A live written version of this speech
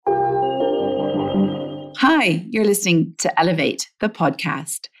Hi, you're listening to Elevate, the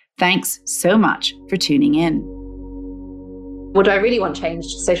podcast. Thanks so much for tuning in. What do I really want changed?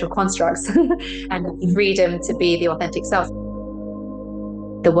 Social constructs and freedom to be the authentic self.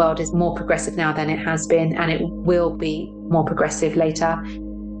 The world is more progressive now than it has been, and it will be more progressive later.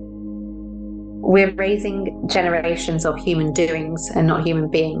 We're raising generations of human doings and not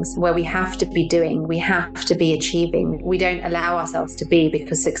human beings, where we have to be doing, we have to be achieving. We don't allow ourselves to be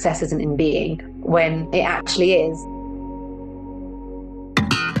because success isn't in being, when it actually is.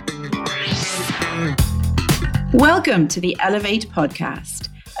 Welcome to the Elevate podcast,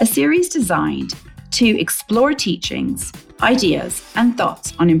 a series designed to explore teachings, ideas, and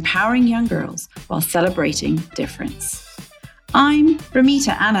thoughts on empowering young girls while celebrating difference. I'm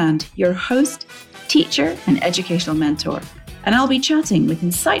Ramita Anand, your host, teacher, and educational mentor, and I'll be chatting with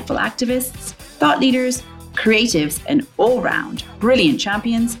insightful activists, thought leaders, creatives, and all-round brilliant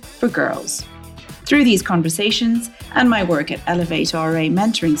champions for girls. Through these conversations and my work at Elevate RA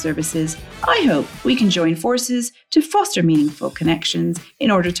Mentoring Services, I hope we can join forces to foster meaningful connections in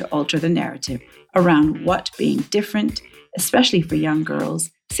order to alter the narrative around what being different, especially for young girls,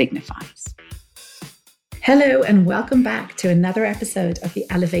 signifies. Hello and welcome back to another episode of the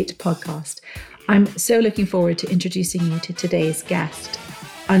Elevate podcast. I'm so looking forward to introducing you to today's guest,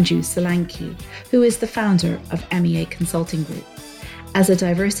 Anju Solanki, who is the founder of MEA Consulting Group. As a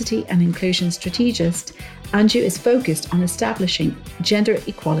diversity and inclusion strategist, Anju is focused on establishing gender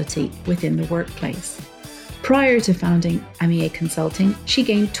equality within the workplace. Prior to founding MEA Consulting, she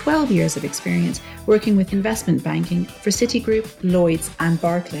gained 12 years of experience working with investment banking for Citigroup, Lloyds, and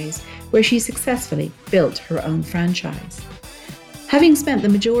Barclays, where she successfully built her own franchise. Having spent the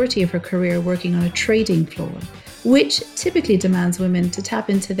majority of her career working on a trading floor, which typically demands women to tap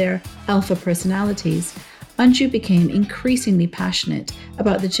into their alpha personalities, Anju became increasingly passionate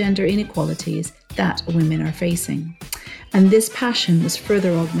about the gender inequalities that women are facing. And this passion was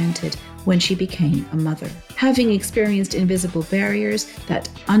further augmented when she became a mother. Having experienced invisible barriers that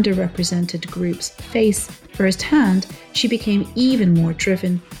underrepresented groups face firsthand, she became even more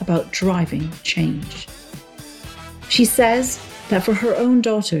driven about driving change. She says that for her own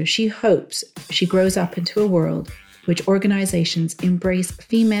daughter, she hopes she grows up into a world which organizations embrace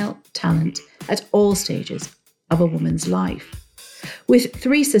female talent at all stages of a woman's life. With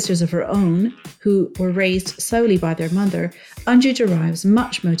 3 sisters of her own, who were raised solely by their mother, Anju derives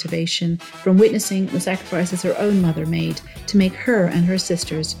much motivation from witnessing the sacrifices her own mother made to make her and her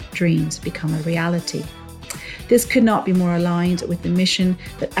sisters' dreams become a reality. This could not be more aligned with the mission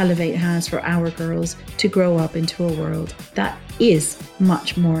that Elevate has for our girls to grow up into a world that is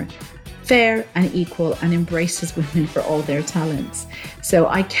much more fair and equal and embraces women for all their talents. So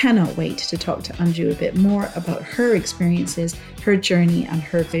I cannot wait to talk to Anju a bit more about her experiences, her journey, and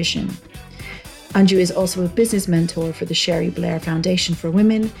her vision. Anju is also a business mentor for the Sherry Blair Foundation for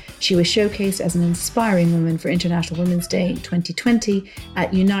Women. She was showcased as an inspiring woman for International Women's Day 2020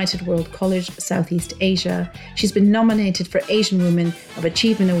 at United World College, Southeast Asia. She's been nominated for Asian Women of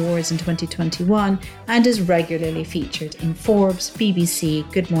Achievement Awards in 2021 and is regularly featured in Forbes,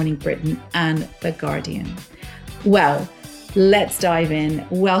 BBC, Good Morning Britain, and The Guardian. Well, let's dive in.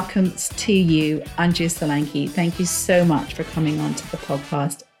 Welcome to you, Anju Solanki. Thank you so much for coming on to the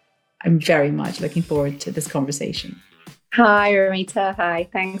podcast. I'm very much looking forward to this conversation. Hi, Ramita. Hi.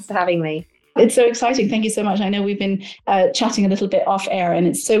 Thanks for having me. It's so exciting. Thank you so much. I know we've been chatting a little bit off air, and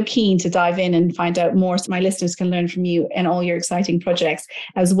it's so keen to dive in and find out more so my listeners can learn from you and all your exciting projects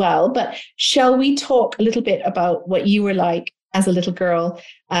as well. But shall we talk a little bit about what you were like as a little girl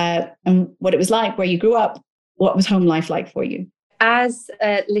and what it was like, where you grew up? What was home life like for you? As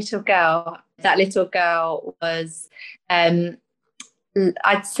a little girl, that little girl was...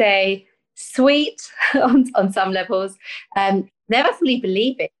 I'd say sweet on some levels, never fully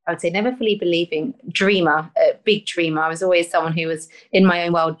believing. I would say never fully believing, dreamer, big dreamer. I was always someone who was in my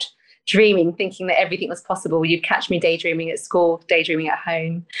own world, dreaming, thinking that everything was possible. You'd catch me daydreaming at school, daydreaming at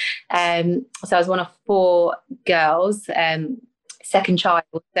home. So I was one of 4 girls, second child.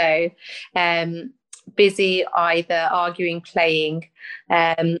 So busy either arguing, playing,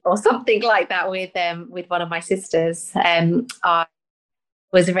 or something like that with one of my sisters. I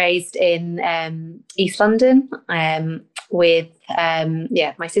was raised in East London with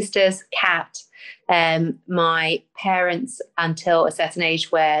my sisters, Kat, my parents until a certain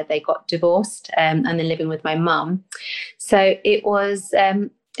age where they got divorced, and then living with my mum. So it was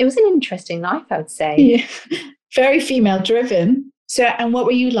an interesting life, I would say. Yeah. Very female driven. So, and what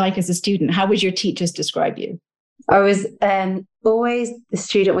were you like as a student? How would your teachers describe you? I was always the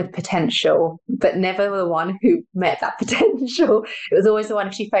student with potential, but never the one who met that potential. It was always the one,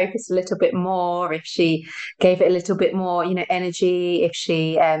 if she focused a little bit more, if she gave it a little bit more, energy, if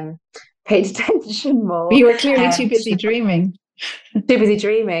she paid attention more. You were clearly too busy dreaming. Too busy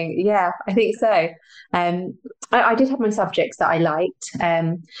dreaming. Yeah, I think so. I did have my subjects that I liked.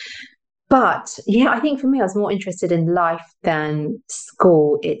 But yeah, I think for me, I was more interested in life than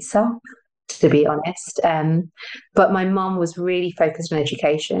school itself, to be honest. But my mum was really focused on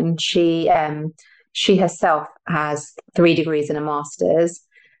education. She herself has 3 degrees and a master's,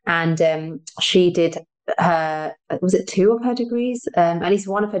 and she did was it 2 of her degrees, at least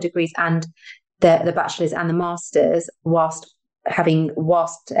 1 of her degrees, and the bachelor's and the master's whilst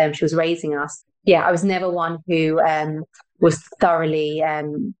she was raising us. Yeah, I was never one who was thoroughly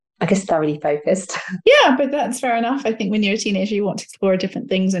focused. Yeah, but that's fair enough. I think when you're a teenager, you want to explore different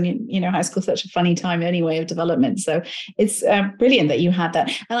things, and high school is such a funny time anyway of development. So it's brilliant that you had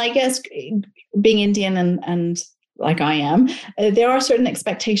that. And I guess being Indian and like I am, there are certain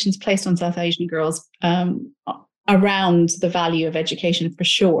expectations placed on South Asian girls around the value of education, for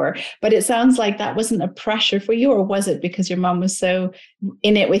sure. But it sounds like that wasn't a pressure for you, or was it because your mum was so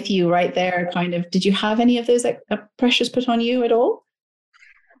in it with you right there? Kind of, did you have any of those pressures put on you at all?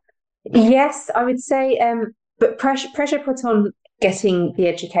 Yes, I would say, but pressure put on getting the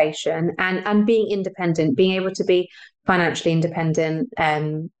education and being independent, being able to be financially independent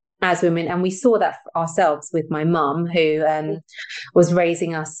as women. And we saw that for ourselves with my mum, who was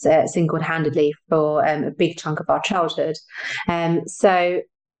raising us single-handedly for a big chunk of our childhood. So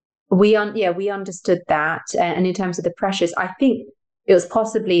we understood that. And in terms of the pressures, I think it was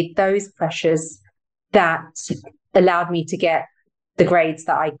possibly those pressures that allowed me to get the grades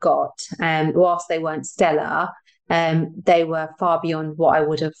that I got. Whilst they weren't stellar, they were far beyond what I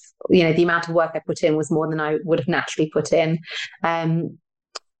would have, the amount of work I put in was more than I would have naturally put in.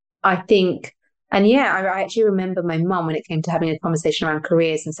 I think, and yeah, I actually remember my mum, when it came to having a conversation around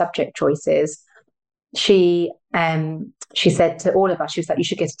careers and subject choices, she said to all of us, she was like, you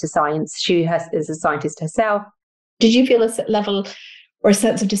should get into science. She is a scientist herself. Did you feel a level or a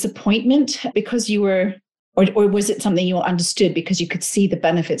sense of disappointment because you were, or was it something you understood because you could see the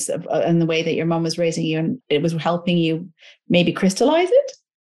benefits of and the way that your mum was raising you, and it was helping you maybe crystallize it?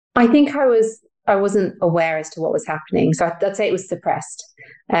 I think I wasn't aware as to what was happening, so I'd say it was suppressed.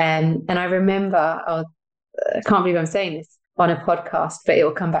 And I remember, I can't believe I'm saying this on a podcast, but it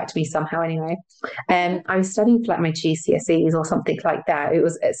will come back to me somehow anyway. I was studying for like my GCSEs or something like that. It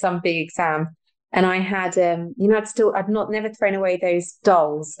was some big exam. And I had, I'd never thrown away those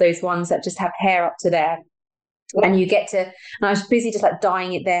dolls, those ones that just have hair up to there. And and I was busy just like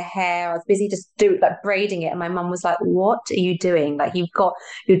dyeing it their hair. I was busy just braiding it. And my mum was like, what are you doing? Like, you've got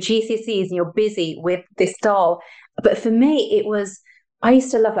your GCSEs and you're busy with this doll. But for me, I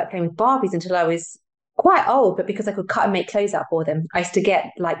used to love like playing with Barbies until I was quite old, but because I could cut and make clothes out for them. I used to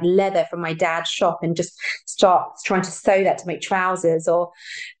get like leather from my dad's shop and just start trying to sew that to make trousers, or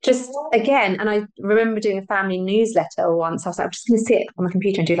just again. And I remember doing a family newsletter once. I was like, I'm just going to sit on the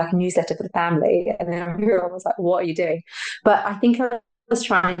computer and do like a newsletter for the family. And then everyone was like, what are you doing? But I think I was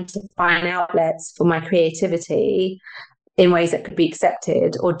trying to find outlets for my creativity in ways that could be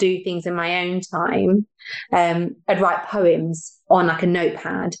accepted, or do things in my own time. I'd write poems on like a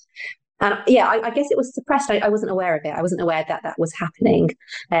notepad. And yeah, I guess it was suppressed. I wasn't aware of it. I wasn't aware that was happening.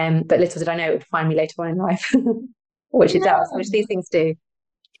 But little did I know it would find me later on in life, which it does, which these things do.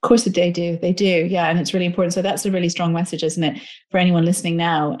 Of course they do. They do. Yeah. And it's really important. So that's a really strong message, isn't it? For anyone listening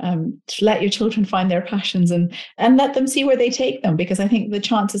now, to let your children find their passions and let them see where they take them. Because I think the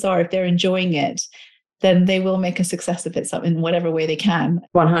chances are, if they're enjoying it, then they will make a success of it in whatever way they can.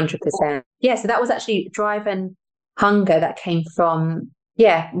 100%. Yeah. So that was actually drive and hunger that came from,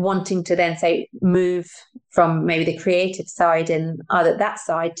 wanting to then move from maybe the creative side and that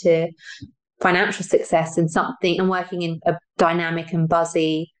side to financial success in something, and working in a dynamic and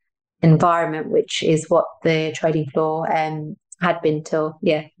buzzy environment, which is what the trading floor had been until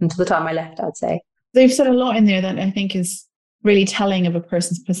the time I left, I'd say. They've said a lot in there that I think is really telling of a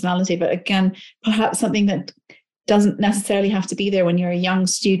person's personality, but again, perhaps something that doesn't necessarily have to be there when you're a young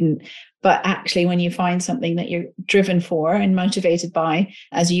student. But actually, when you find something that you're driven for and motivated by,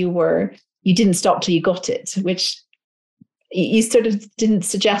 as you were, you didn't stop till you got it, which you sort of didn't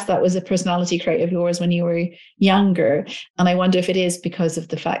suggest that was a personality trait of yours when you were younger. And I wonder if it is because of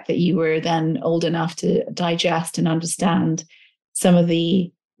the fact that you were then old enough to digest and understand some of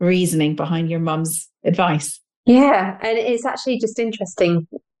the reasoning behind your mum's advice. Yeah, and it's actually just interesting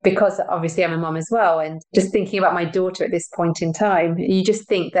because obviously I'm a mum as well. And just thinking about my daughter at this point in time, you just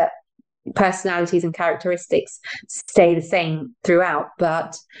think that personalities and characteristics stay the same throughout.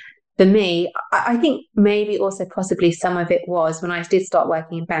 But for me, I think maybe also possibly some of it was when I did start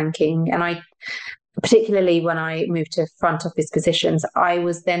working in banking, and particularly when I moved to front office positions, I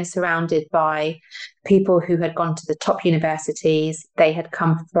was then surrounded by people who had gone to the top universities. They had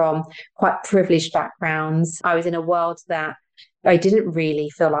come from quite privileged backgrounds. I was in a world that I didn't really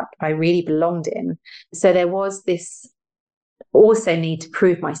feel like I really belonged in. So there was this also need to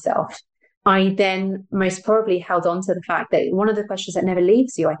prove myself. I then most probably held on to the fact that one of the questions that never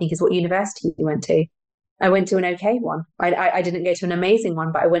leaves you, I think, is what university you went to. I went to an okay one. I didn't go to an amazing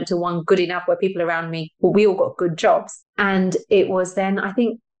one, but I went to one good enough where people around me, well, we all got good jobs. And it was then, I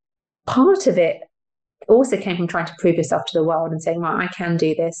think, part of it also came from trying to prove yourself to the world and saying, well, I can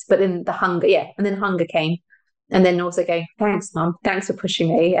do this. But then the hunger, and then hunger came. And then also going, thanks, Mum, thanks for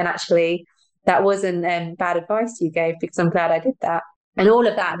pushing me. And actually, that wasn't bad advice you gave, because I'm glad I did that. And all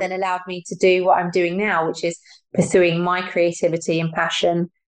of that then allowed me to do what I'm doing now, which is pursuing my creativity and passion.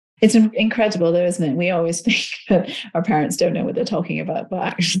 It's incredible though, isn't it? We always think that our parents don't know what they're talking about, but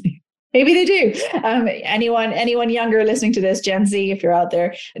actually maybe they do. Anyone younger listening to this, Gen Z, if you're out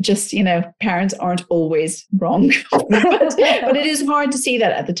there, just, parents aren't always wrong. but it is hard to see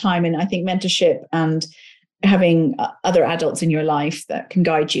that at the time. And I think mentorship and having other adults in your life that can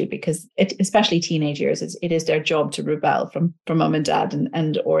guide you, because especially teenage years, it is their job to rebel from mom and dad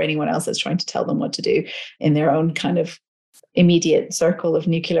and or anyone else that's trying to tell them what to do in their own kind of immediate circle of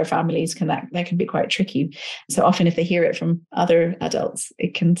nuclear families. That can be quite tricky. So often if they hear it from other adults,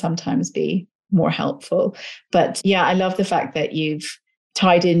 it can sometimes be more helpful. But yeah, I love the fact that you've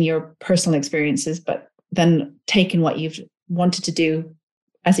tied in your personal experiences, but then taken what you've wanted to do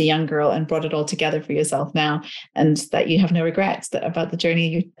as a young girl and brought it all together for yourself now, and that you have no regrets about the journey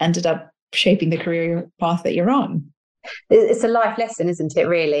you ended up shaping the career path that you're on. It's a life lesson, isn't it,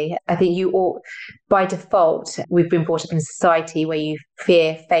 really? I think you all, by default, we've been brought up in a society where you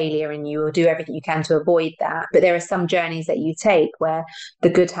fear failure and you will do everything you can to avoid that. But there are some journeys that you take where the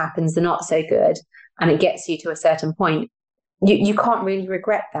good happens, the not so good, and it gets you to a certain point. You can't really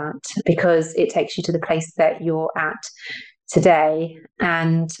regret that, because it takes you to the place that you're at today.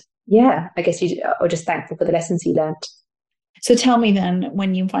 And yeah, I guess you are just thankful for the lessons you learned. So tell me then,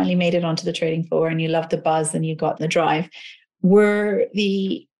 when you finally made it onto the trading floor and you loved the buzz and you got the drive, were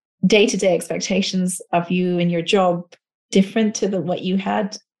the day-to-day expectations of you and your job different to what you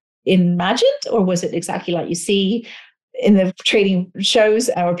had imagined? Or was it exactly like you see in the trading shows,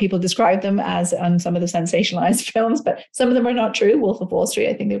 or people describe them as on some of the sensationalized films, but some of them are not true? Wolf of Wall Street,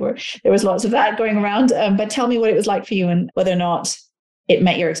 I think there was lots of that going around. But tell me what it was like for you and whether or not it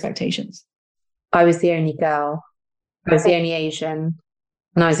met your expectations. I was the only girl. I was the only Asian,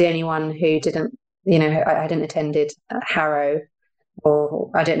 and I was the only one who didn't, I hadn't attended Harrow,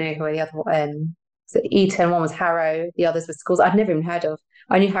 or I don't know who the other so Eton, one was Harrow, the others were schools I'd never even heard of.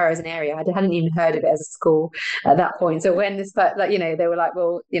 I knew Harrow as an area. I hadn't even heard of it as a school at that point. So when this, they were like,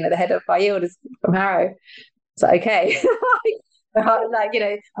 well, the head of high yield is from Harrow. So, okay.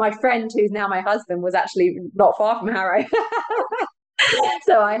 My friend, who's now my husband, was actually not far from Harrow.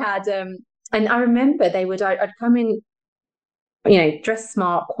 So I had, and I remember I'd come in, dressed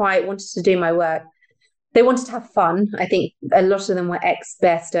smart, quiet, wanted to do my work. They wanted to have fun. I think a lot of them were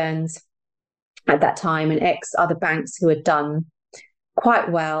ex-Bear Stearns at that time and ex-other banks who had done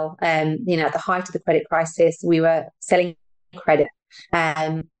quite well. At the height of the credit crisis, we were selling credit.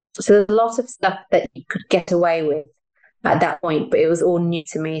 So there's a lot of stuff that you could get away with at that point, but it was all new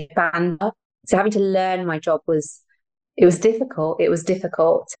to me. So having to learn my job was difficult. It was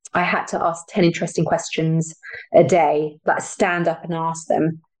difficult. I had to ask 10 interesting questions a day, like stand up and ask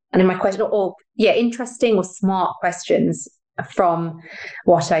them. And in my question, interesting or smart questions from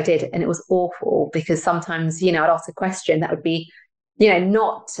what I did. And it was awful, because sometimes, I'd ask a question that would be,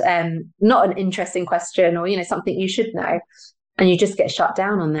 not an interesting question, or, something you should know. And you just get shut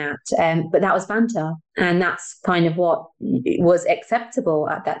down on that. But that was banter. And that's kind of what was acceptable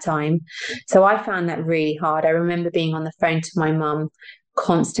at that time. So I found that really hard. I remember being on the phone to my mum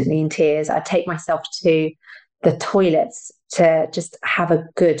constantly in tears. I'd take myself to the toilets to just have a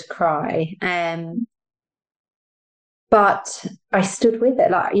good cry. But I stood with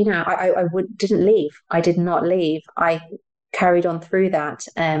it. I didn't leave. I did not leave. I carried on through that.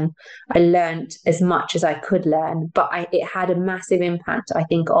 I learned as much as I could learn, but it had a massive impact, I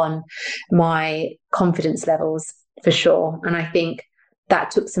think, on my confidence levels for sure. And I think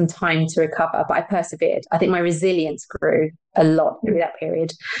that took some time to recover, but I persevered. I think my resilience grew a lot through that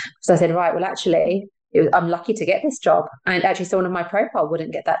period. So I said, right, well, actually, I'm lucky to get this job. And actually, someone of my profile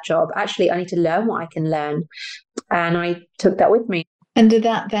wouldn't get that job. Actually, I need to learn what I can learn. And I took that with me. And did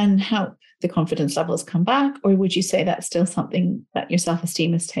that then help the confidence levels come back? Or would you say that's still something that your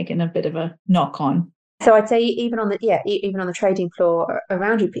self-esteem has taken a bit of a knock on? So I'd say even on the trading floor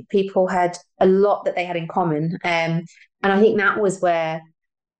around you, people had a lot that they had in common, and I think that was where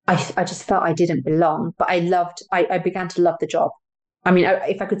I just felt I didn't belong. But I began to love the job. I mean,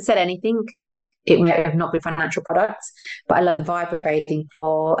 if I could sell anything, it may have not been financial products, but I love the vibe of trading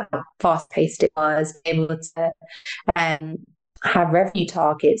floor, how fast paced it was, able to um, have revenue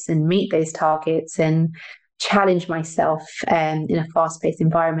targets and meet those targets and challenge myself in a fast paced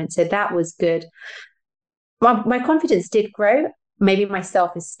environment. So that was good. My confidence did grow. Maybe my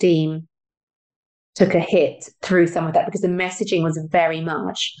self esteem took a hit through some of that because the messaging was very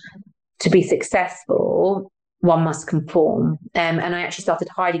much to be successful, one must conform. And I actually started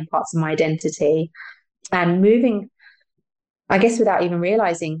hiding parts of my identity and moving, I guess, without even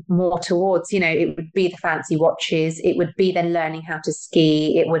realizing, more towards, it would be the fancy watches, it would be then learning how to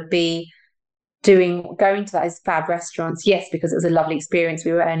ski, it would be going to those fab restaurants, yes, because it was a lovely experience.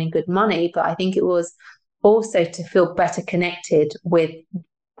 We were earning good money, but I think it was also to feel better connected with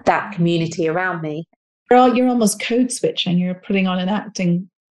that community around me. You're almost code switching. You're putting on an acting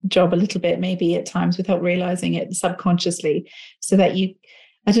job a little bit, maybe at times without realizing it subconsciously, so that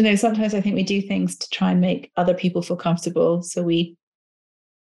I don't know, sometimes I think we do things to try and make other people feel comfortable. So we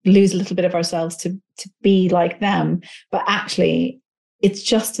lose a little bit of ourselves to be like them. But actually, it's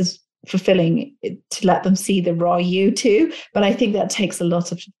just as fulfilling to let them see the raw you too. But I think that takes a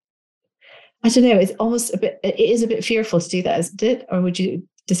lot of, I don't know, it is a bit fearful to do that, isn't it? Or would you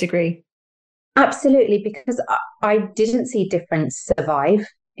disagree? Absolutely, because I didn't see difference survive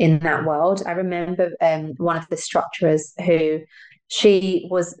in that world. I remember one of the structurers who she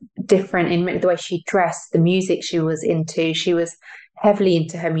was different in the way she dressed, the music she was into. She was heavily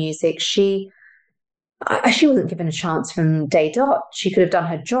into her music. She wasn't given a chance from day dot. She could have done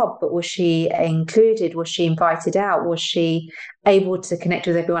her job, but was she included? Was she invited out? Was she able to connect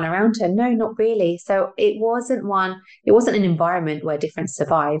with everyone around her? No, not really. So it wasn't an environment where difference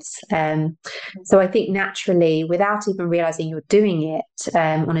survives. So I think naturally, without even realizing you're doing it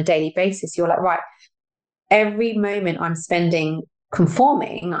on a daily basis, you're like, right, every moment I'm spending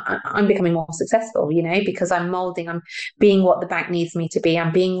conforming, I'm becoming more successful, because I'm molding, I'm being what the bank needs me to be,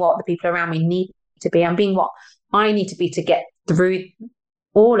 I'm being what the people around me need to be, I'm being what I need to be to get through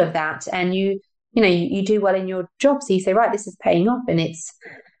all of that. And you do well in your job, so you say, right, this is paying off. And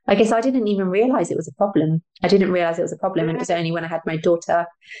I guess I didn't even realize it was a problem. And it was only when I had my daughter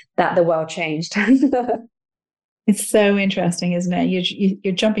that the world changed. It's so interesting, isn't it?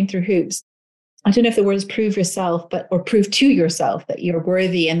 You're jumping through hoops. I don't know if the word is prove yourself, or prove to yourself that you're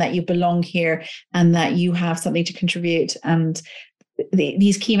worthy and that you belong here and that you have something to contribute. And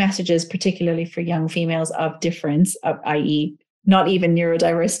these key messages, particularly for young females, of difference, i.e., not even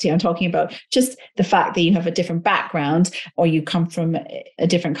neurodiversity. I'm talking about just the fact that you have a different background or you come from a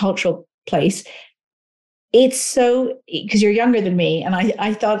different cultural place. It's so, because you're younger than me, and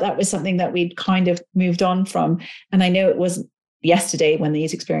I thought that was something that we'd kind of moved on from. And I know it wasn't yesterday when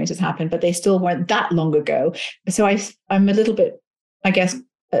these experiences happened, but they still weren't that long ago. So I'm a little bit, I guess,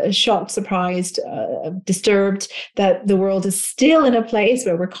 shocked, surprised, disturbed that the world is still in a place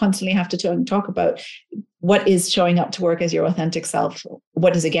where we're constantly have to talk about what is showing up to work as your authentic self.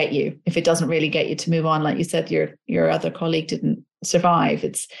 What does it get you? If it doesn't really get you to move on, like you said, your other colleague didn't survive.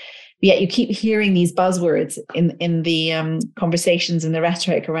 Yet you keep hearing these buzzwords in the conversations and the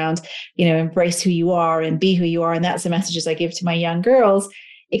rhetoric around, embrace who you are and be who you are. And that's the messages I give to my young girls,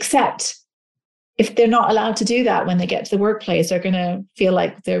 except if they're not allowed to do that when they get to the workplace, they're going to feel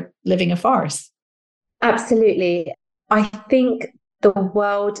like they're living a farce. Absolutely. I think the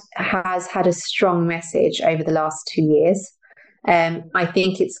world has had a strong message over the last 2 years. I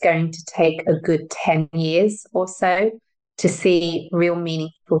think it's going to take a good 10 years or so to see real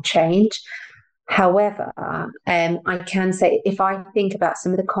meaningful change. However, I can say, if I think about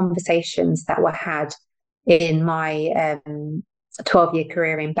some of the conversations that were had in my 12-year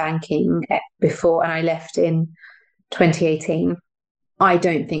career in banking before, and I left in 2018, I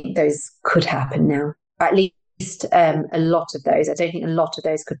don't think those could happen now. At least a lot of those. I don't think a lot of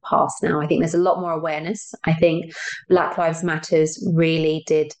those could pass now. I think there's a lot more awareness. I think Black Lives Matters really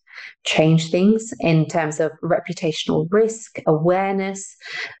did change things in terms of reputational risk, awareness,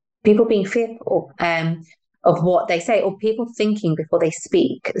 people being fearful of what they say, or people thinking before they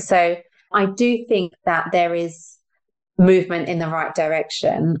speak. So I do think that there is movement in the right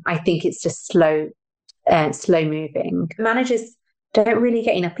direction. I think it's just slow moving. Managers don't really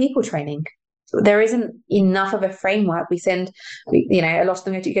get enough people training. there isn't enough of a framework. We send, a lot of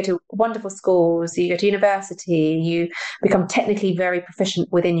them go to wonderful schools, you go to university, you become technically very proficient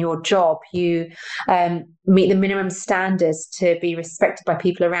within your job, you meet the minimum standards to be respected by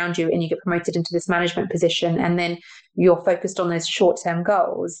people around you, and you get promoted into this management position, and then you're focused on those short-term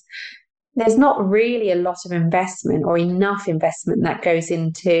goals. There's not really a lot of investment or enough investment that goes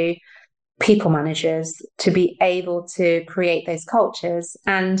into people managers to be able to create those cultures,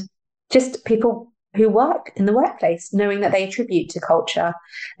 and just people who work in the workplace, knowing that they attribute to culture.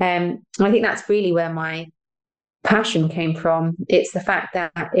 I think that's really where my passion came from. It's the fact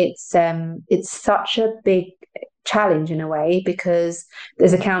that it's such a big challenge in a way, because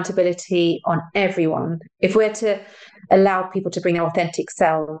there's accountability on everyone. If we're to allow people to bring their authentic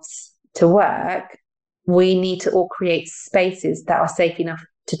selves to work, we need to all create spaces that are safe enough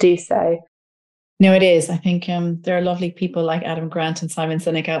to do so. No, it is. I think there are lovely people like Adam Grant and Simon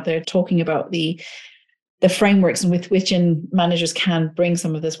Sinek out there talking about the frameworks with which managers can bring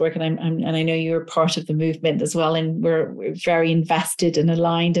some of this work. And I know you're part of the movement as well. And we're very invested and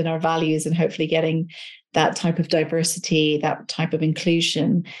aligned in our values, and hopefully getting that type of diversity, that type of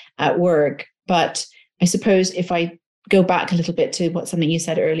inclusion at work. But I suppose if I go back a little bit to something you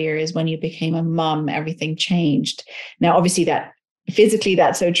said earlier, is when you became a mum, everything changed. Now, obviously that physically,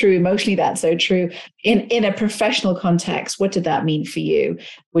 that's so true. Emotionally, that's so true. In a professional context, what did that mean for you?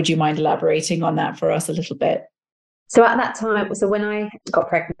 Would you mind elaborating on that for us a little bit? So at that time, so when I got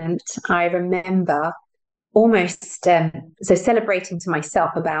pregnant, I remember almost so celebrating to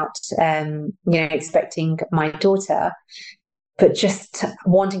myself about expecting my daughter, but just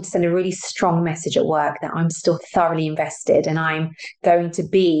wanting to send a really strong message at work that I'm still thoroughly invested, and I'm going to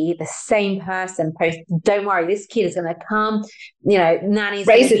be the same person post. Don't worry, this kid is going to come, nanny's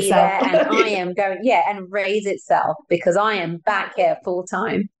going to be there, and I am going, and raise itself, because I am back here full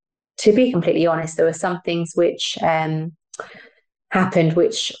time. To be completely honest, there were some things which happened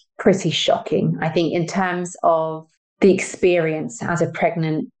which pretty shocking. I think in terms of the experience as a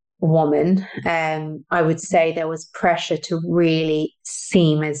pregnant woman, I would say there was pressure to really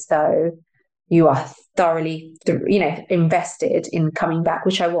seem as though you are thoroughly, invested in coming back,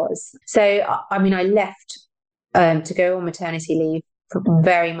 which I was. So, I mean, I left to go on maternity leave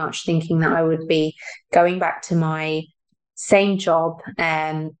very much thinking that I would be going back to my same job.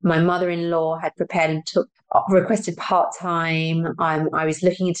 My mother-in-law had prepared and requested part-time. I was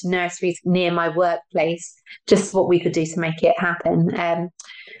looking into nurseries near my workplace, just what we could do to make it happen.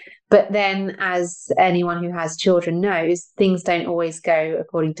 But then, as anyone who has children knows, things don't always go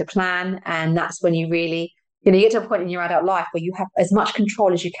according to plan. And that's when you really, you get to a point in your adult life where you have as much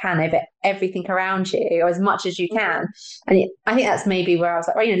control as you can over everything around you, or as much as you can. And I think that's maybe where I was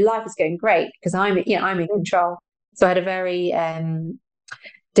like, life is going great because I'm in control. So I had a very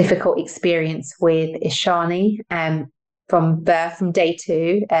difficult experience with Ishani from birth, from day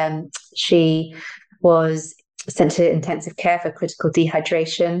 2. She was sent to intensive care for critical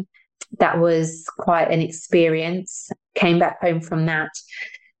dehydration. That was quite an experience. Came back home from that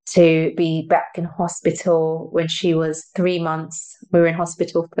to be back in hospital when she was 3 months. We were in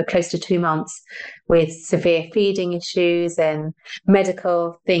hospital for close to 2 months with severe feeding issues and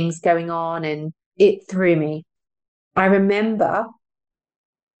medical things going on, and it threw me. I remember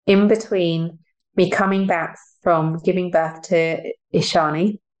in between me coming back from giving birth to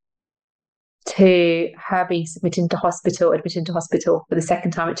Ishani to her being admitted into hospital for the second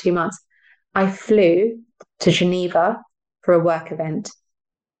time at 2 months, I flew to Geneva for a work event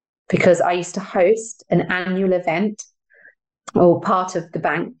because I used to host an annual event, or part of the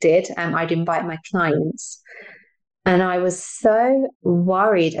bank did, and I'd invite my clients. And I was so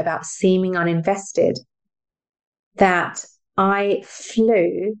worried about seeming uninvested that I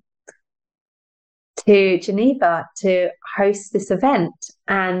flew to Geneva to host this event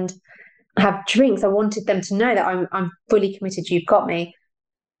and have drinks. I wanted them to know that I'm fully committed. You've got me.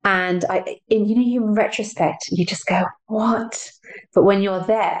 And in retrospect, you just go, what? But when you're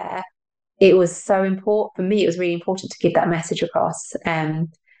there, it was so important for me. It was really important to give that message across,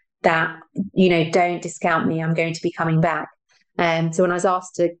 that, don't discount me. I'm going to be coming back. So when I was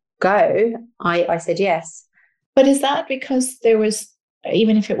asked to go, I said yes. But is that because there was,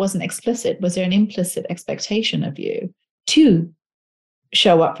 even if it wasn't explicit, was there an implicit expectation of you to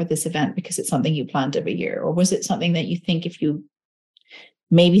show up for this event because it's something you planned every year? Or was it something that you think if you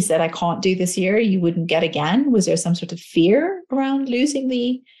maybe said, I can't do this year, you wouldn't get again? Was there some sort of fear around losing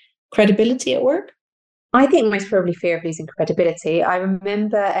the credibility at work? I think most probably fear of losing credibility. I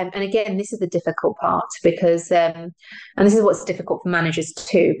remember, and again, this is the difficult part because, and this is what's difficult for managers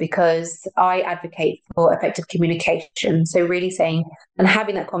too, because I advocate for effective communication. So really saying and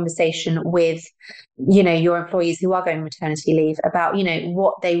having that conversation with, your employees who are going on maternity leave about,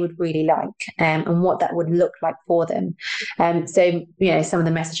 what they would really like, and what that would look like for them. So, some of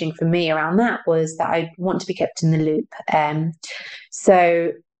the messaging for me around that was that I want to be kept in the loop.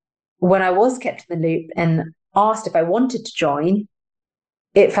 So when I was kept in the loop and asked if I wanted to join,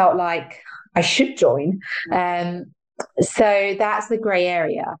 it felt like I should join. So that's the grey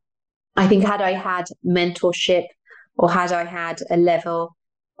area. I think had I had mentorship or had I had a level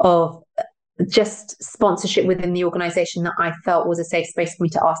of just sponsorship within the organisation that I felt was a safe space for me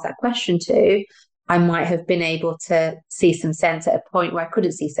to ask that question to, I might have been able to see some sense at a point where I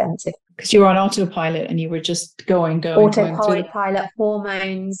couldn't see sense. Because you were on autopilot and you were just going autopilot,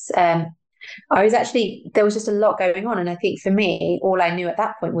 hormones. There was just a lot going on. And I think for me, all I knew at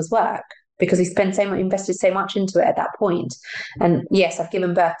that point was work, because we invested so much into it at that point. And yes, I've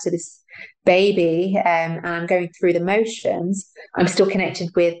given birth to this baby, and I'm going through the motions. I'm still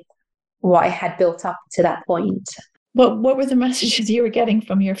connected with what I had built up to that point. What were the messages you were getting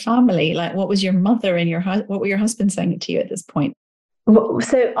from your family? Like, what was your mother and what were your husband saying to you at this point?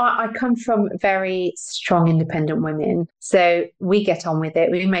 So I come from very strong, independent women. So we get on with it.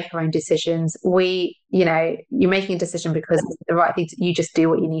 We make our own decisions. You're making a decision because it's the right thing. You just do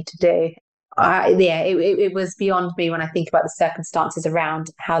what you need to do. It was beyond me when I think about the circumstances around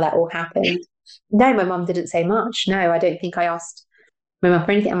how that all happened. No, my mum didn't say much. No, I don't think I asked my mum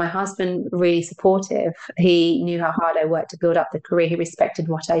for anything. And my husband, really supportive. He knew how hard I worked to build up the career. He respected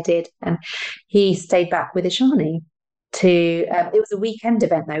what I did. And he stayed back with Ishani. It was a weekend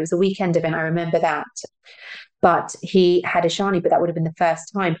event though. It was a weekend event. I remember that. But he had Ishani, but that would have been the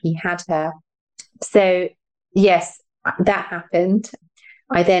first time he had her. So yes, that happened.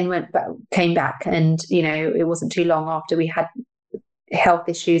 I then came back, and it wasn't too long after we had health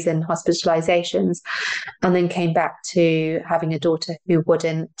issues and hospitalizations, and then came back to having a daughter who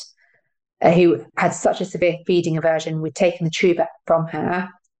had such a severe feeding aversion. We'd taken the tube from her.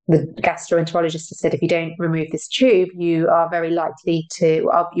 The gastroenterologist said, if you don't remove this tube, you are very likely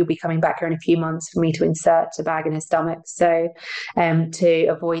you'll be coming back here in a few months for me to insert a bag in her stomach. So to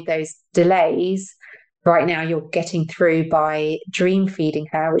avoid those delays, right now you're getting through by dream feeding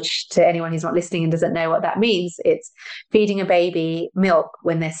her, which to anyone who's not listening and doesn't know what that means, it's feeding a baby milk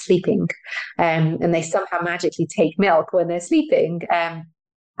when they're sleeping. And they somehow magically take milk when they're sleeping.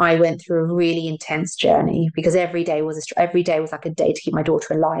 I went through a really intense journey because every day was like a day to keep my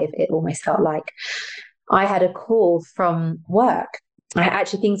daughter alive. It almost felt like I had a call from work.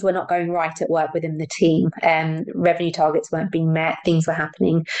 Things were not going right at work within the team. Revenue targets weren't being met. Things were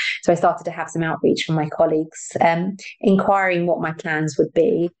happening. So I started to have some outreach from my colleagues, inquiring what my plans would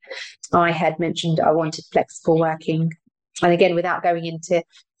be. I had mentioned I wanted flexible working. And again, without going into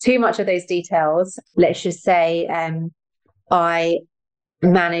too much of those details, let's just say I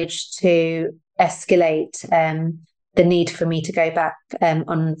managed to escalate the need for me to go back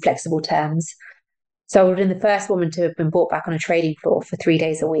on flexible terms. So I would have been the first woman to have been brought back on a trading floor for 3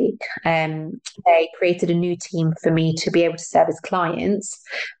 days a week. They created a new team for me to be able to service clients.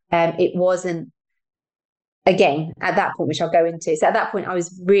 It wasn't, again, at that point, which I'll go into. So at that point, I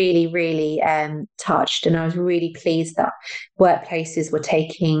was really, really touched, and I was really pleased that workplaces were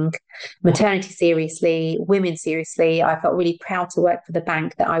taking maternity seriously, women seriously. I felt really proud to work for the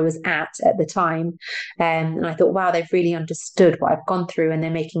bank that I was at the time. And I thought, wow, they've really understood what I've gone through and they're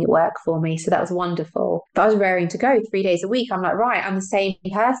making it work for me. So that was wonderful. But I was raring to go 3 days a week. I'm like, right, I'm the same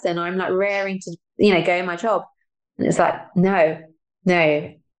person. I'm like raring to, go in my job. And it's like, no.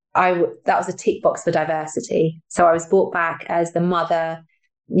 That was a tick box for diversity. So I was brought back as the mother,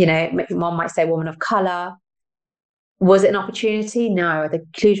 mom might say woman of colour. Was it an opportunity? No, the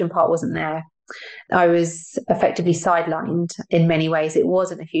inclusion part wasn't there. I was effectively sidelined in many ways. It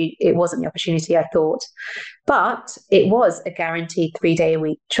wasn't the opportunity I thought, but it was a guaranteed 3 day a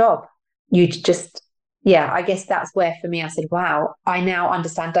week job. I guess that's where for me, I said, wow, I now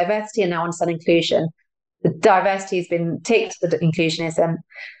understand diversity and now understand inclusion. The diversity has been ticked, the inclusion is,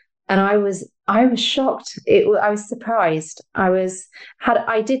 and I was shocked. I was surprised.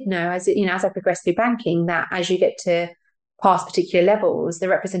 I did know as I progressed through banking that as you get to past particular levels, the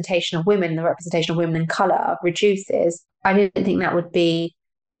representation of women in colour reduces. I didn't think that would be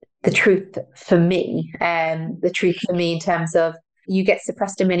the truth for me. The truth for me in terms of you get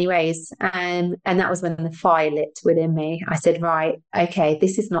suppressed in many ways. And that was when the fire lit within me. I said, right, okay,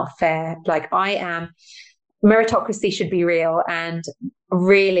 this is not fair. Like meritocracy should be real, and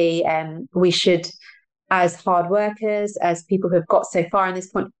really we should as hard workers, as people who have got so far in this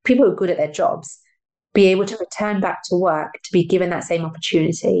point, people who are good at their jobs, be able to return back to work, to be given that same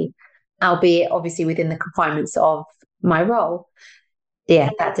opportunity, albeit obviously within the confinements of my role. Yeah,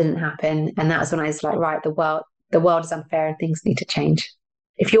 that didn't happen. And that was when I was like, right, the world is unfair and things need to change.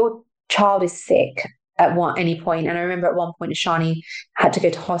 If your child is sick at any point, and I remember at one point Ashani had to go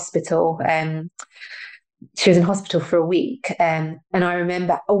to hospital. She was in hospital for a week, and I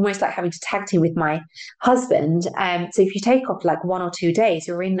remember almost like having to tag team with my husband. So if you take off like 1 or 2 days,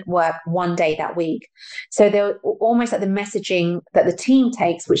 you're in work one day that week. So they're almost like the messaging that the team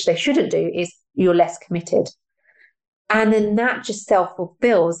takes, which they shouldn't do, is you're less committed. And then that just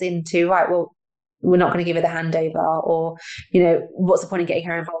self-fulfills into, right, well, we're not going to give her the handover, or, what's the point of getting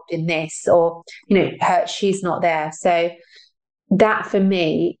her involved in this? Or, she's not there. So that for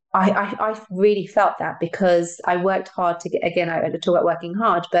me, I really felt that, because I worked hard to get, again, I talk about working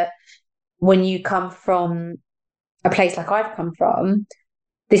hard, but when you come from a place like I've come from,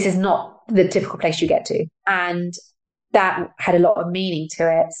 this is not the typical place you get to. And that had a lot of meaning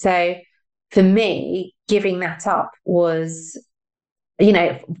to it. So for me, giving that up was,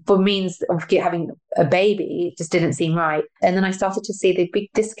 for means of having a baby, it just didn't seem right. And then I started to see the big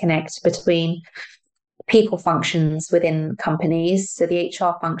disconnect between people functions within companies, so the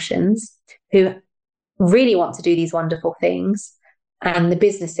HR functions, who really want to do these wonderful things, and the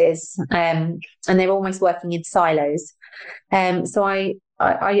businesses, and they're almost working in silos. So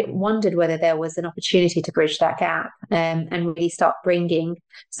I wondered whether there was an opportunity to bridge that gap, and really start bringing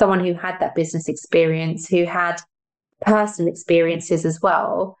someone who had that business experience, who had personal experiences as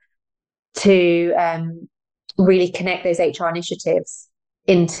well, to really connect those HR initiatives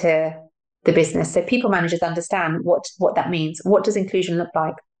into the business. So people managers understand what that means. What does inclusion look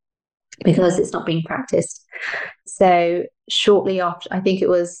like? Because it's not being practiced. So shortly after, I think it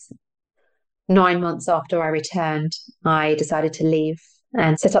was 9 months after I returned, I decided to leave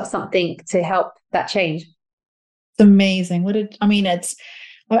and set up something to help that change. It's amazing.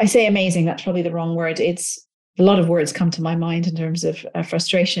 I say amazing, that's probably the wrong word. It's a lot of words come to my mind in terms of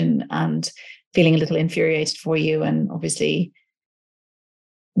frustration and feeling a little infuriated for you, and obviously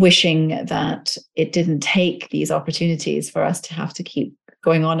wishing that it didn't take these opportunities for us to have to keep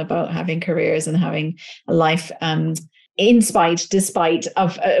going on about having careers and having a life, despite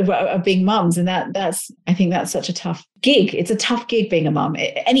of being mums. And I think that's such a tough gig. It's a tough gig being a mum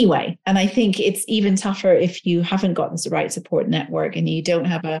anyway. And I think it's even tougher if you haven't got the right support network, and you don't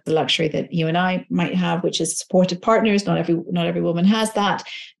have the luxury that you and I might have, which is supportive partners. Not every woman has that.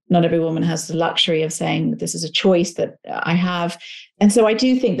 Not every woman has the luxury of saying, this is a choice that I have. And so I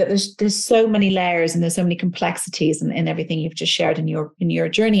do think that there's so many layers, and there's so many complexities in everything you've just shared in your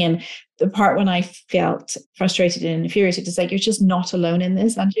journey. And the part when I felt frustrated and infuriated is like, you're just not alone in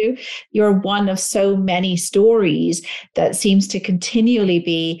this, Anju. You're one of so many stories that seems to continually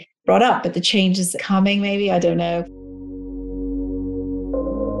be brought up, but the change is coming, maybe, I don't know.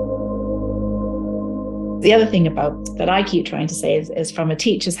 The other thing that I keep trying to say is from a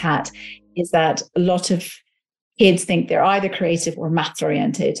teacher's hat, is that a lot of kids think they're either creative or maths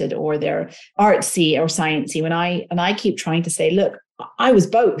orientated, or they're artsy or sciencey. And I keep trying to say, look, I was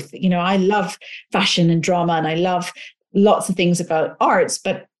both. I love fashion and drama, and I love lots of things about arts,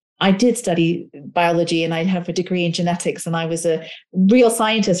 but I did study biology, and I have a degree in genetics, and I was a real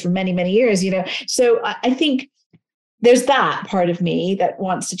scientist for many, many years, So I think there's that part of me that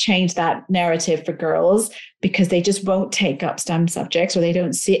wants to change that narrative for girls, because they just won't take up STEM subjects, or they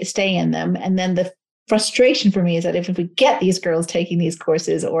don't stay in them. And then the frustration for me is that if we get these girls taking these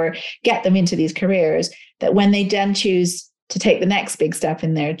courses, or get them into these careers, that when they then choose to take the next big step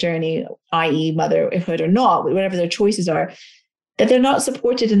in their journey, i.e. motherhood or not, whatever their choices are, that they're not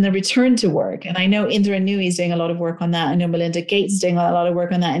supported in the return to work. And I know Indra Nui is doing a lot of work on that. I know Melinda Gates is doing a lot of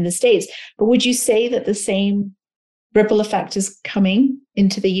work on that in the States. But would you say that the same ripple effect is coming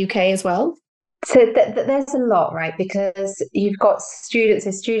into the UK as well? So there's a lot, right? Because you've got students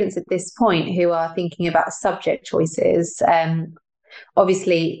at this point who are thinking about subject choices.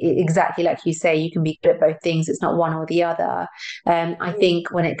 Obviously, exactly like you say, you can be good at both things. It's not one or the other. I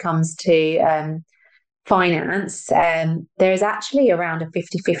think when it comes to finance, there is actually around a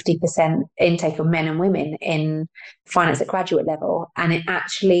 50% intake of men and women in finance at graduate level, and it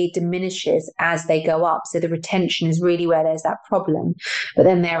actually diminishes as they go up. So the retention is really where there's that problem. But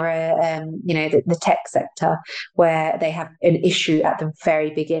then there are, the tech sector, where they have an issue at the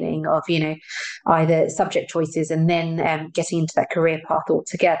very beginning of, either subject choices and then getting into that career path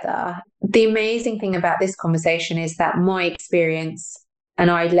altogether. The amazing thing about this conversation is that my experience, and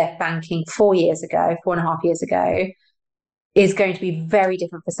I left banking 4.5 years ago, is going to be very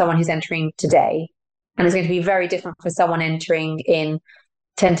different for someone who's entering today. And it's going to be very different for someone entering in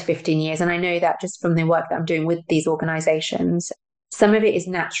 10 to 15 years. And I know that just from the work that I'm doing with these organizations, some of it is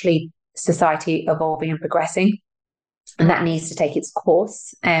naturally society evolving and progressing, and that needs to take its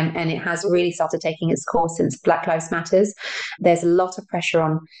course. And it has really started taking its course since Black Lives Matters. There's a lot of pressure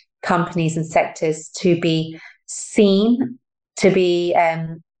on companies and sectors to be seen, to be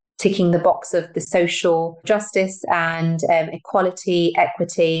ticking the box of the social justice and equality,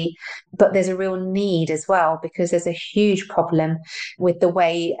 equity. But there's a real need as well, because there's a huge problem with the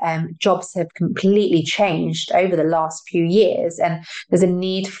way jobs have completely changed over the last few years. And there's a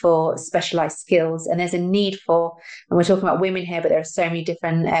need for specialized skills, and there's a need for, and we're talking about women here, but there are so many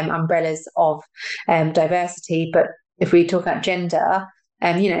different umbrellas of diversity. But if we talk about gender,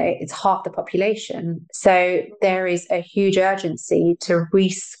 it's half the population. So there is a huge urgency to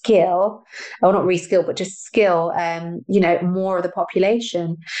reskill, or not reskill, but just skill, more of the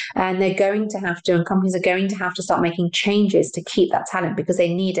population. And they're going to have to, and companies are going to have to start making changes to keep that talent, because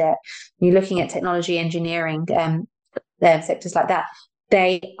they need it. You're looking at technology, engineering, sectors like that.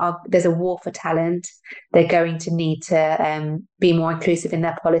 There's a war for talent. They're going to need to be more inclusive in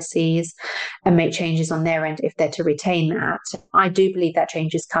their policies and make changes on their end if they're to retain that. I do believe that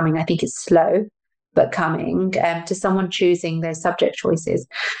change is coming. I think it's slow, but coming. To someone choosing their subject choices,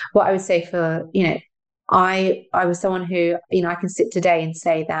 what I would say for, I was someone who, I can sit today and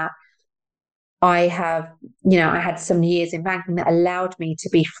say that I have, I had some years in banking that allowed me to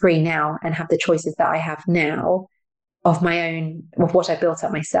be free now and have the choices that I have now of my own, of what I built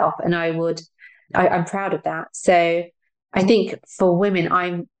up myself. And I'm proud of that. So I think for women,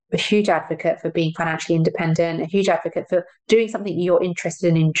 I'm a huge advocate for being financially independent, a huge advocate for doing something you're interested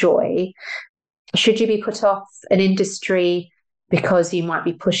in, enjoy. Should you be put off an industry because you might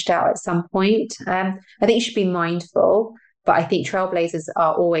be pushed out at some point? I think you should be mindful, but I think trailblazers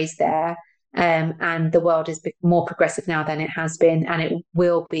are always there. And the world is more progressive now than it has been, and it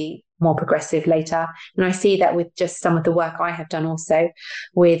will be more progressive later. And I see that with just some of the work I have done also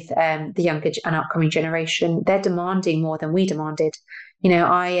with the younger and upcoming generation. They're demanding more than we demanded.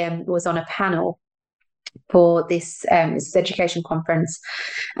 I was on a panel for this education conference,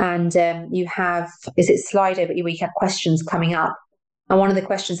 and you have, is it Slido, but you have questions coming up. And one of the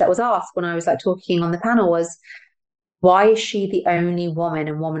questions that was asked when I was talking on the panel was, why is she the only woman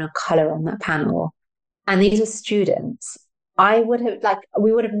and woman of color on that panel? And these are students. We would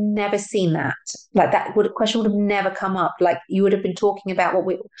have never seen that. Question would have never come up. You would have been talking about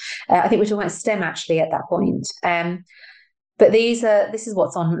I think we're talking about STEM actually at that point. But this is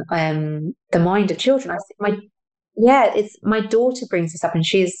what's on the mind of children. My daughter brings this up, and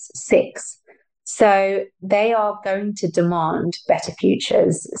she's 6. So they are going to demand better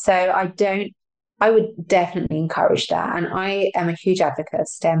futures. So I would definitely encourage that. And I am a huge advocate of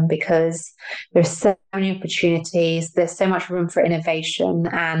STEM because there's so many opportunities, there's so much room for innovation,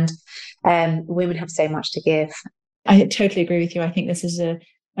 and women have so much to give. I totally agree with you. I think this is a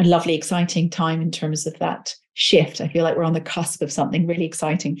lovely, exciting time in terms of that shift. I feel like we're on the cusp of something really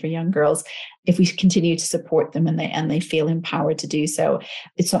exciting for young girls if we continue to support them and they feel empowered to do so.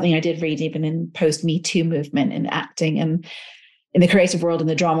 It's something I did read even in post-Me Too movement in acting and in the creative world, in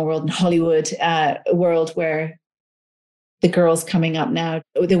the drama world, in Hollywood world, where the girls coming up now,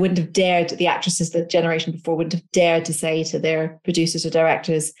 they wouldn't have dared, the actresses the generation before wouldn't have dared to say to their producers or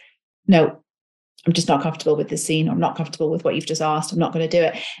directors, no, I'm just not comfortable with this scene. I'm not comfortable with what you've just asked. I'm not going to do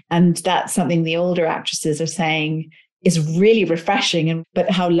it. And that's something the older actresses are saying is really refreshing.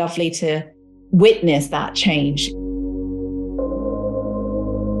 But how lovely to witness that change.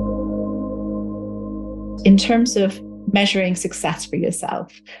 In terms of measuring success for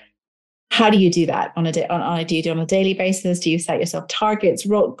yourself, how do you do that do you do it on a daily basis? Do you set yourself targets,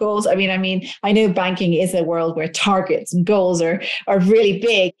 goals? I mean, I know banking is a world where targets and goals are really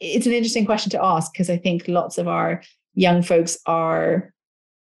big. It's an interesting question to ask, because I think lots of our young folks are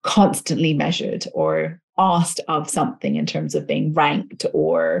constantly measured or asked of something in terms of being ranked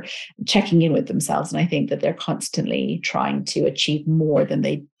or checking in with themselves. And I think that they're constantly trying to achieve more than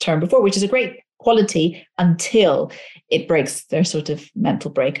they turned before, which is a great quality until it breaks their sort of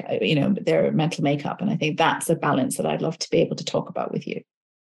mental their mental makeup. And I think that's a balance that I'd love to be able to talk about with you.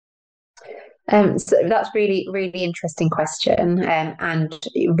 So that's really, really interesting question, and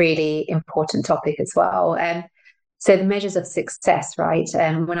really important topic as well. So the measures of success, right?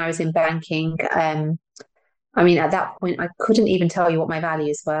 When I was in banking, at that point, I couldn't even tell you what my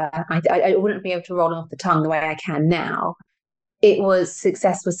values were. I wouldn't be able to roll off the tongue the way I can now.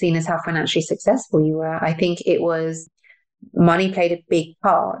 Success was seen as how financially successful you were. I think it was money played a big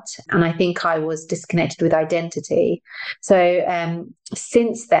part, and I think I was disconnected with identity. So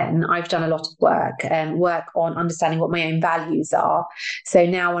since then, I've done a lot of work on understanding what my own values are. So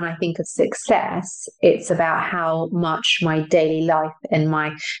now when I think of success, it's about how much my daily life and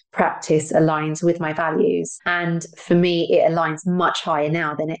my practice aligns with my values. And for me, it aligns much higher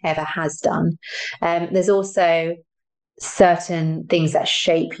now than it ever has done. There's also certain things that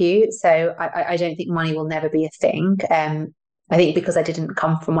shape you. So I don't think money will never be a thing. I think because I didn't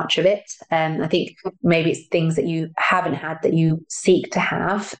come from much of it. I think maybe it's things that you haven't had that you seek to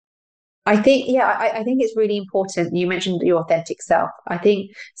have. I think, I think it's really important. You mentioned your authentic self. I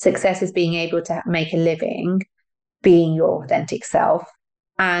think success is being able to make a living being your authentic self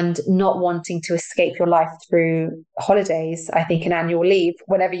and not wanting to escape your life through holidays. I think an annual leave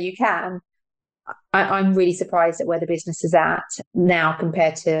whenever you can. I'm really surprised at where the business is at now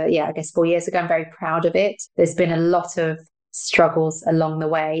compared to, I guess 4 years ago. I'm very proud of it. There's been a lot of struggles along the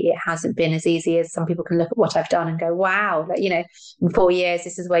way. It hasn't been as easy as some people can look at what I've done and go, wow, like, in 4 years,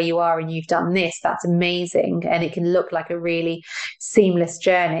 this is where you are and you've done this. That's amazing. And it can look like a really seamless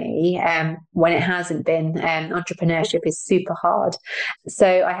journey when it hasn't been. Entrepreneurship is super hard.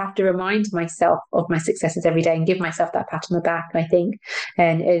 So I have to remind myself of my successes every day and give myself that pat on the back, I think.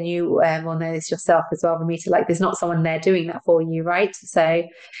 And you will know this yourself as well, Ramita, like there's not someone there doing that for you, right? So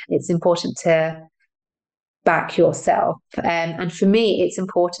it's important to back yourself. And for me, it's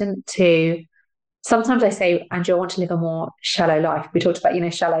important to, sometimes I say, Anju, I want to live a more shallow life. We talked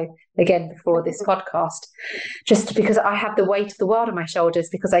about, shallow again before this podcast, just because I have the weight of the world on my shoulders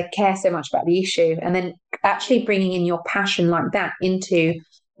because I care so much about the issue. And then actually bringing in your passion like that into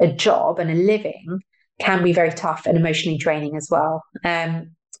a job and a living can be very tough and emotionally draining as well.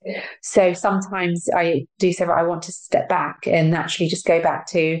 So sometimes I do say, I want to step back and actually just go back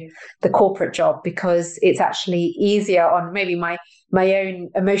to the corporate job because it's actually easier on maybe my own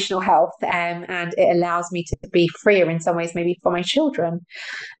emotional health, and it allows me to be freer in some ways, maybe for my children.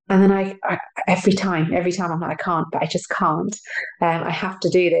 And then I every time I'm like, I can't, but I just can't. I have to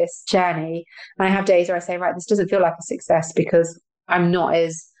do this journey. And I have days where I say, right, this doesn't feel like a success because I'm not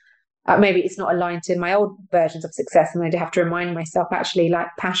as maybe it's not aligned to my old versions of success, and I have to remind myself actually, like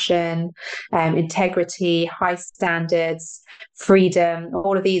passion, integrity, high standards, freedom,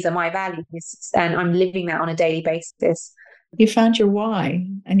 all of these are my values, and I'm living that on a daily basis. You found your why,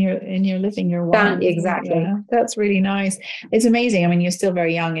 and you're living your why. Exactly. Yeah, that's really nice. It's amazing. I mean, you're still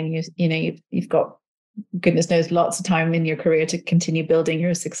very young, and you've got, goodness knows, lots of time in your career to continue building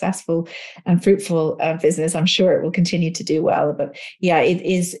your successful and fruitful business. I'm sure it will continue to do well. But yeah, it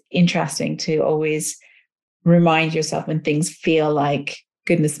is interesting to always remind yourself when things feel like,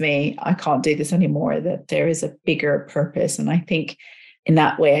 goodness me, I can't do this anymore, that there is a bigger purpose. And I think in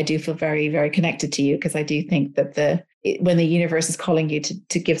that way, I do feel very, very connected to you, because I do think that when the universe is calling you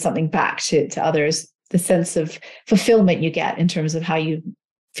to give something back to others, the sense of fulfillment you get in terms of how you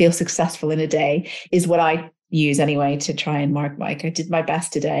feel successful in a day is what I use anyway to try and mark like I did my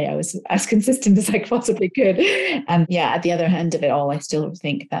best today. I was as consistent as I possibly could. And at the other end of it all, I still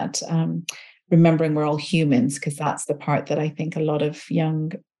think that remembering we're all humans, because that's the part that I think a lot of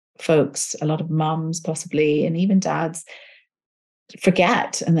young folks, a lot of mums possibly, and even dads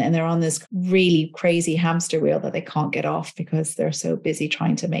forget, and they're on this really crazy hamster wheel that they can't get off because they're so busy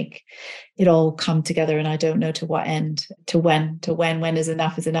trying to make it all come together. And I don't know to what end, to when is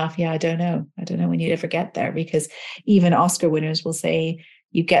enough is enough. I don't know when you'd ever get there, because even Oscar winners will say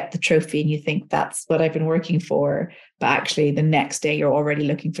you get the trophy and you think that's what I've been working for, but actually the next day you're already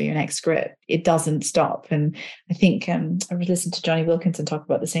looking for your next script. It doesn't stop. And I think I listened to Johnny Wilkinson talk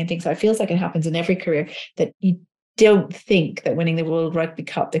about the same thing. So it feels like it happens in every career, that you don't think that winning the World Rugby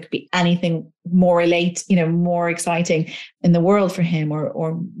Cup, there could be anything more more exciting in the world for him,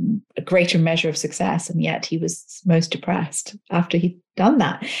 or a greater measure of success. And yet he was most depressed after he'd done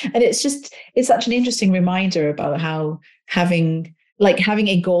that. And it's such an interesting reminder about how having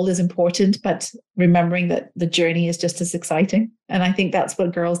a goal is important, but remembering that the journey is just as exciting. And I think that's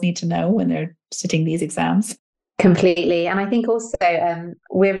what girls need to know when they're sitting these exams. Completely. And I think also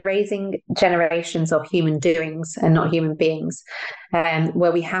we're raising generations of human doings and not human beings,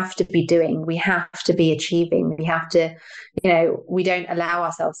 where we have to be doing, we have to be achieving, we have to, we don't allow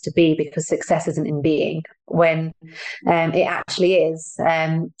ourselves to be, because success isn't in being when it actually is.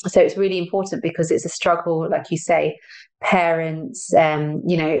 So it's really important, because it's a struggle, like you say, parents,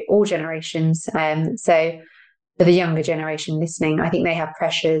 all generations. So for the younger generation listening, I think they have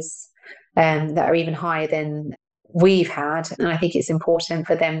pressures that are even higher than we've had. And I think it's important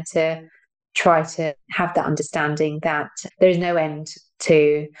for them to try to have that understanding that there's no end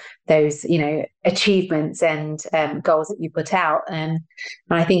to those, achievements and goals that you put out. And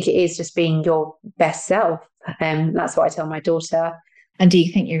I think it is just being your best self. That's what I tell my daughter. And do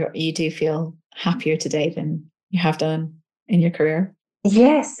you think you do feel happier today than you have done in your career?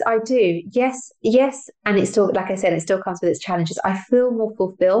 Yes, I do. Yes. And it's still, like I said, it still comes with its challenges. I feel more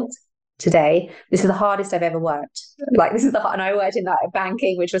fulfilled today. This is the hardest I've ever worked. Like and I worked in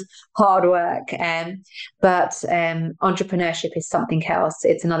banking, which was hard work. But entrepreneurship is something else.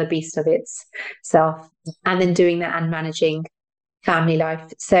 It's another beast of itself. And then doing that and managing family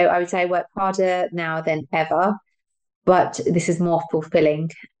life. So I would say I work harder now than ever, but this is more fulfilling.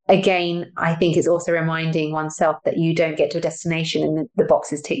 Again, I think it's also reminding oneself that you don't get to a destination and the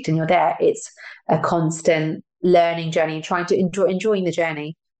box is ticked and you're there. It's a constant learning journey and trying to enjoying the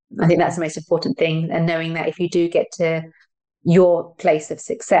journey. I think that's the most important thing. And knowing that if you do get to your place of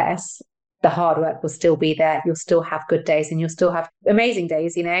success, the hard work will still be there. You'll still have good days and you'll still have amazing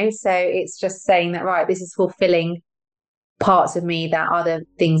days, So it's just saying that, right, this is fulfilling parts of me that other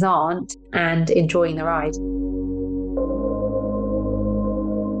things aren't, and enjoying the ride.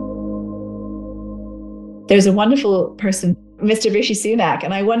 There's a wonderful person, Mr. Rishi Sunak,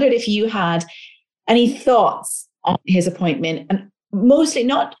 and I wondered if you had any thoughts on his appointment, and mostly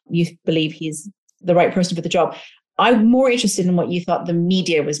not you believe he's the right person for the job. I'm more interested in what you thought the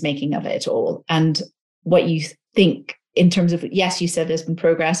media was making of it all, and what you think in terms of, yes, you said there's been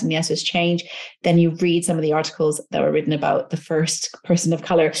progress and yes, there's change. Then you read some of the articles that were written about the first person of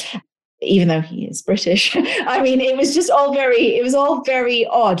color, even though he is British. I mean, it was all very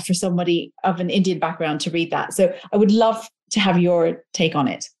odd for somebody of an Indian background to read that. So I would love to have your take on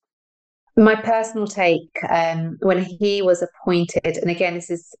it. My personal take, when he was appointed, and again, this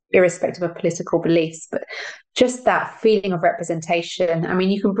is irrespective of political beliefs, but just that feeling of representation. I mean,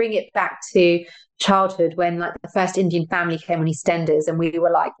 you can bring it back to childhood when the first Indian family came on EastEnders and we were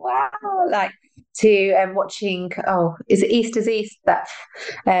like, wow, to watching, is it East is East, that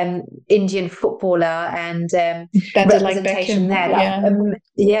Indian footballer, and representation there.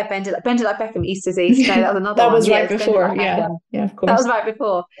 Bend it like Beckham, East is East. No, that was another that one. Was right before. Yeah, of course. That was right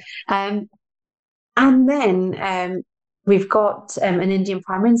before. And then we've got an Indian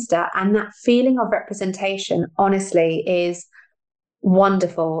Prime Minister, and that feeling of representation, honestly, is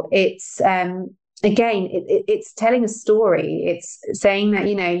wonderful. It's again, it's telling a story. It's saying that,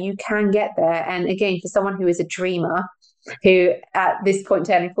 you can get there. And again, for someone who is a dreamer, who at this point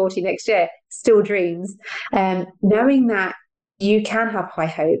turning 40 next year still dreams, knowing that you can have high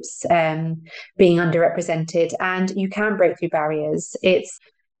hopes, being underrepresented, and you can break through barriers. It's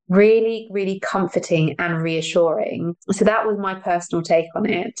really, really comforting and reassuring. So that was my personal take on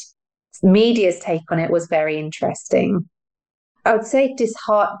it. Media's take on it was very interesting. I would say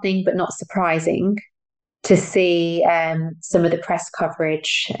disheartening, but not surprising, to see some of the press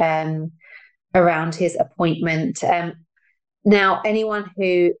coverage around his appointment. Now, anyone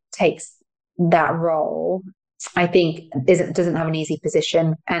who takes that role, I think, doesn't have an easy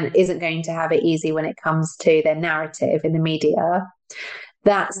position and isn't going to have it easy when it comes to their narrative in the media.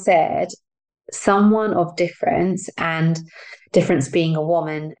 That said, someone of difference, and difference being a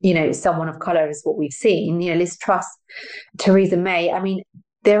woman, someone of colour is what we've seen, Liz Truss, Theresa May, I mean,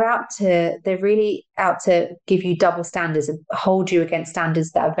 they're really out to give you double standards and hold you against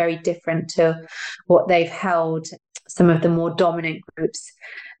standards that are very different to what they've held some of the more dominant groups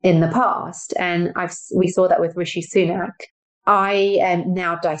in the past. And we saw that with Rishi Sunak. I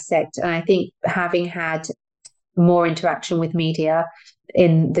now dissect, and I think having had more interaction with media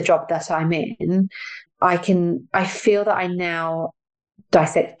in the job that I'm in, I feel that I now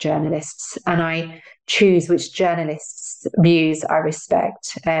dissect journalists, and I choose which journalists' views I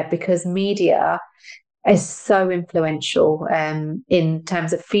respect, because media is so influential in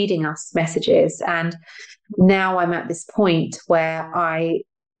terms of feeding us messages. And now I'm at this point where I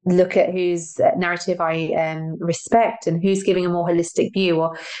look at whose narrative I respect, and who's giving a more holistic view,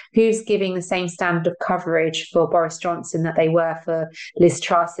 or who's giving the same standard of coverage for Boris Johnson that they were for Liz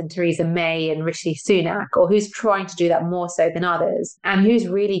Truss and Theresa May and Rishi Sunak, or who's trying to do that more so than others, and who's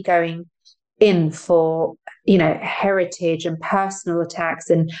really going in for, heritage and personal attacks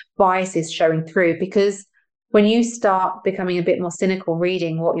and biases showing through. Because when you start becoming a bit more cynical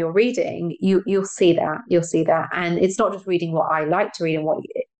reading what you're reading, you'll see that. And it's not just reading what I like to read and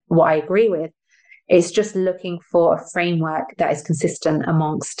what I agree with. It's just looking for a framework that is consistent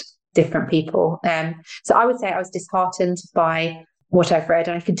amongst different people. So I would say I was disheartened by what I've read,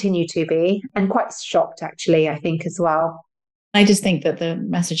 and I continue to be, and quite shocked, actually, I think, as well. I just think that the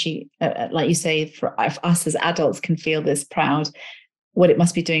message, like you say, for us as adults can feel this proud, what it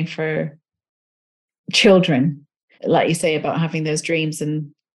must be doing for children, like you say, about having those dreams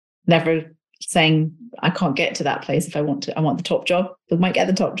and never saying, I can't get to that place if I want the top job. They might get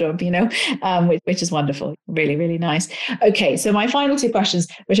the top job, which is wonderful. Really, really nice. Okay, so my final two questions,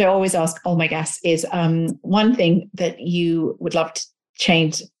 which I always ask all my guests, is one thing that you would love to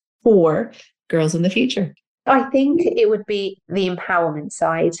change for girls in the future. I think it would be the empowerment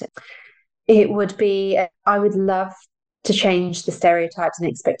side. It would be, I would love to change the stereotypes and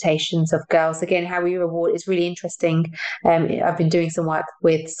expectations of girls. Again, how we reward is really interesting. I've been doing some work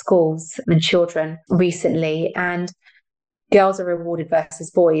with schools and children recently, and girls are rewarded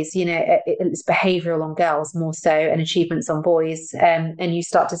versus boys. It's behavioural on girls more so, and achievements on boys. And you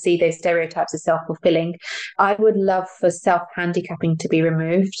start to see those stereotypes as self-fulfilling. I would love for self-handicapping to be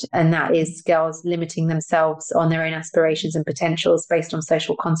removed, and that is girls limiting themselves on their own aspirations and potentials based on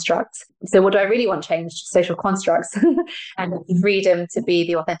social constructs. So what do I really want changed? Social constructs and freedom to be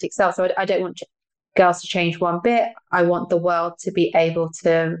the authentic self. So I don't want girls to change one bit. I want the world to be able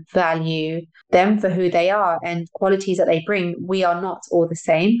to value them for who they are and qualities that they bring. We are not all the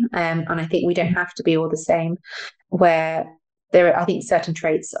same. And I think we don't have to be all the same, where there are, I think, certain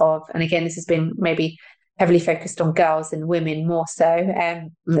traits of, and again, this has been maybe heavily focused on girls and women more so.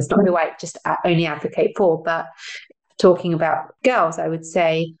 And that's not who I just only advocate for, but talking about girls, I would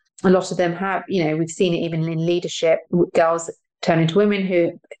say a lot of them have, we've seen it even in leadership, girls turn into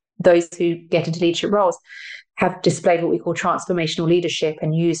women those who get into leadership roles have displayed what we call transformational leadership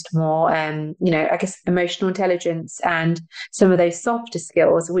and used more, I guess, emotional intelligence and some of those softer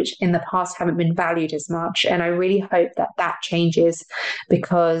skills, which in the past haven't been valued as much. And I really hope that changes,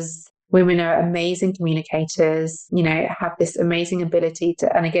 because women are amazing communicators, have this amazing ability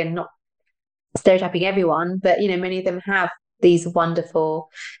to, and again, not stereotyping everyone, but, many of them have these wonderful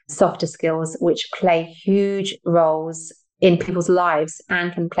softer skills, which play huge roles in people's lives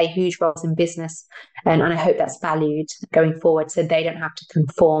and can play huge roles in business. And I hope that's valued going forward, so they don't have to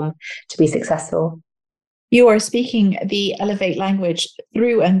conform to be successful. You are speaking the Elevate language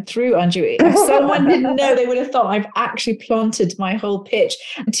through and through, Anju. If someone didn't know, they would have thought I've actually planted my whole pitch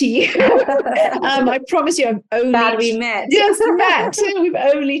to you. I promise you, I've only just met. We've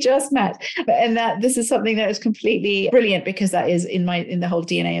only just met, and that this is something that is completely brilliant, because that is in the whole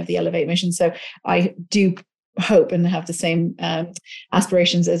DNA of the Elevate mission. So I do hope and have the same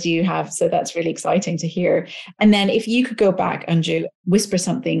aspirations as you have. So that's really exciting to hear. And then if you could go back, Anju, whisper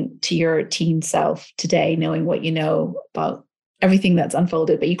something to your teen self today, knowing what you know about everything that's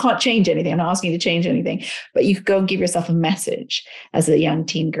unfolded, but you can't change anything. I'm not asking you to change anything, but you could go and give yourself a message as a young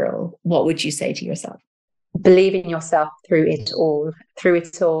teen girl. What would you say to yourself? Believe in yourself through it all, through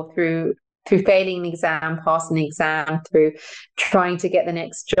failing an exam, passing the exam, through trying to get the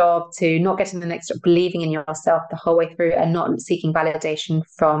next job, to not getting the next job, believing in yourself the whole way through and not seeking validation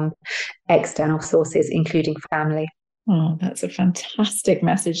from external sources, including family. Oh, that's a fantastic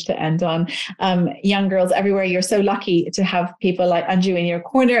message to end on. Young girls everywhere, you're so lucky to have people like Anju in your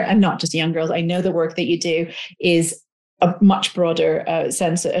corner, and not just young girls. I know the work that you do is a much broader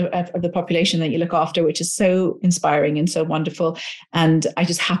sense of the population that you look after, which is so inspiring and so wonderful. And I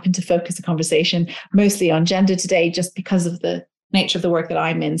just happened to focus the conversation mostly on gender today, just because of the nature of the work that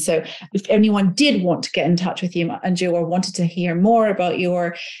I'm in. So if anyone did want to get in touch with you, Anju, or wanted to hear more about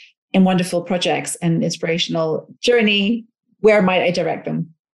your wonderful projects and inspirational journey, where might I direct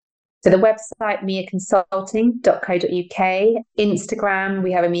them? So the website, miaconsulting.co.uk. Instagram,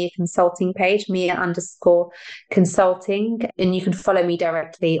 we have a Mia Consulting page, Mia_consulting. And you can follow me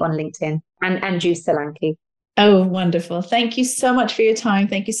directly on LinkedIn, and Anju Solanki. Oh, wonderful. Thank you so much for your time.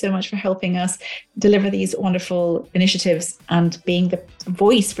 Thank you so much for helping us deliver these wonderful initiatives and being the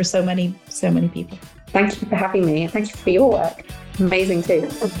voice for so many people. Thank you for having me. And thank you for your work. Amazing too.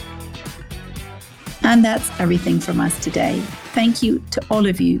 And that's everything from us today. Thank you to all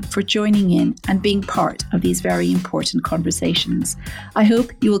of you for joining in and being part of these very important conversations. I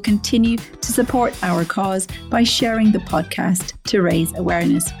hope you will continue to support our cause by sharing the podcast to raise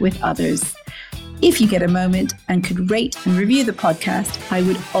awareness with others. If you get a moment and could rate and review the podcast, I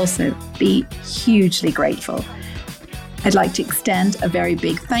would also be hugely grateful. I'd like to extend a very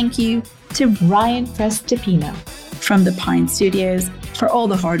big thank you to Ryan Prestipino from the Pine Studios for all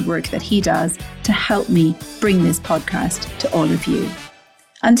the hard work that he does to help me bring this podcast to all of you.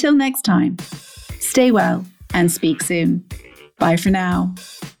 Until next time, stay well and speak soon. Bye for now.